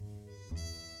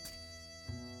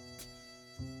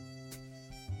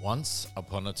Once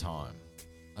upon a time.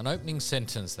 An opening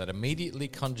sentence that immediately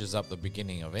conjures up the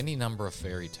beginning of any number of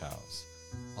fairy tales.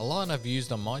 A line I've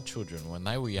used on my children when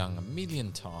they were young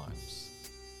 1,000,000 times.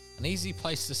 An easy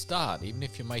place to start even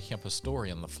if you're making up a story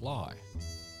on the fly.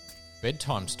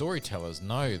 Bedtime storytellers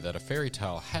know that a fairy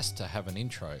tale has to have an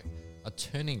intro, a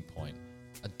turning point,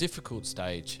 a difficult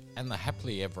stage, and the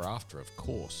happily ever after, of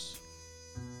course.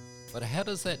 But how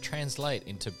does that translate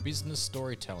into business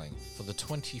storytelling for the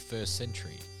 21st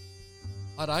century?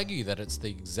 I'd argue that it's the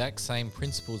exact same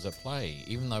principles at play,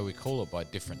 even though we call it by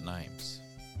different names.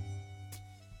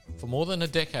 For more than a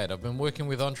decade, I've been working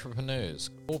with entrepreneurs,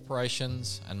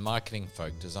 corporations, and marketing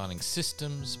folk designing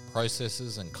systems,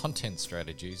 processes, and content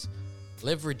strategies,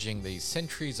 leveraging these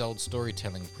centuries-old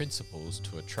storytelling principles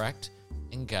to attract,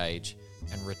 engage,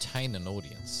 and retain an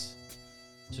audience.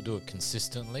 To do it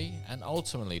consistently and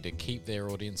ultimately to keep their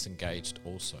audience engaged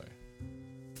also.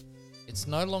 It's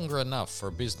no longer enough for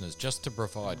a business just to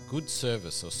provide good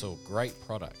service or sell great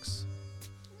products.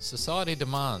 Society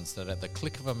demands that at the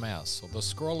click of a mouse or the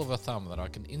scroll of a thumb that I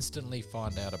can instantly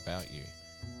find out about you,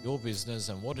 your business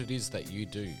and what it is that you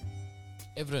do.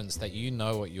 Evidence that you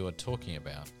know what you are talking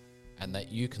about and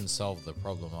that you can solve the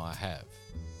problem I have.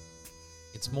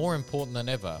 It's more important than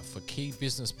ever for key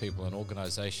business people and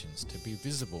organisations to be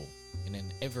visible in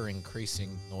an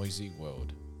ever-increasing noisy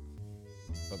world.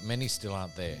 But many still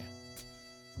aren't there.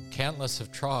 Countless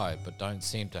have tried but don't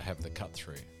seem to have the cut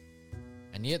through.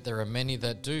 And yet there are many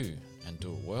that do and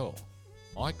do it well.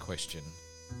 My question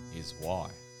is why?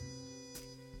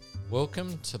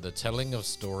 Welcome to the Telling of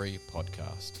Story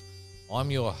podcast.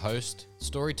 I'm your host,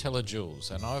 Storyteller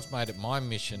Jules, and I've made it my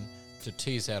mission to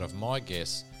tease out of my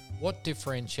guests what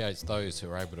differentiates those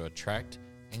who are able to attract,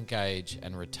 engage,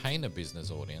 and retain a business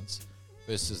audience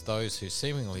versus those who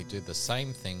seemingly do the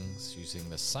same things using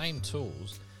the same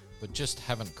tools but just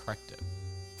haven't cracked it?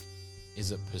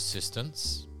 Is it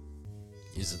persistence?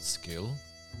 Is it skill?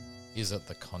 Is it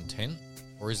the content?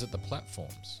 Or is it the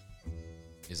platforms?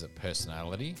 Is it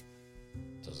personality?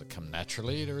 Does it come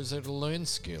naturally, or is it a learned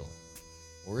skill?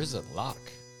 Or is it luck?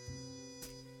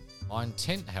 My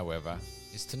intent, however,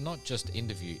 is to not just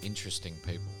interview interesting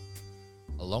people.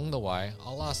 Along the way,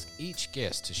 I'll ask each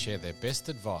guest to share their best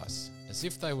advice as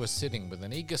if they were sitting with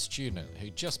an eager student who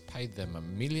just paid them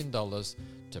 $1,000,000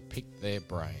 to pick their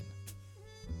brain.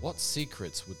 What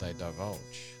secrets would they divulge?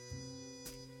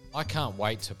 I can't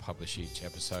wait to publish each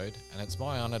episode, and it's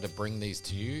my honour to bring these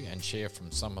to you and share from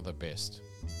some of the best.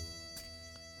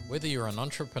 Whether you're an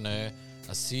entrepreneur,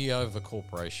 a CEO of a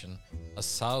corporation, a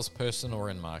salesperson, or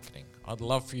in marketing, I'd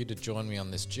love for you to join me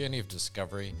on this journey of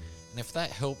discovery, and if that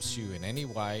helps you in any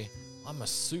way, I'm a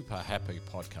super happy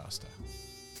podcaster.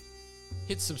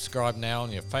 Hit subscribe now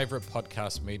on your favourite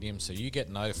podcast medium so you get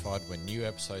notified when new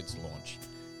episodes launch,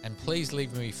 and please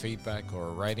leave me feedback or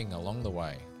a rating along the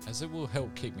way, as it will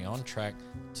help keep me on track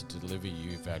to deliver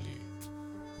you value.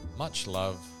 Much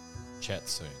love, chat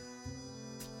soon.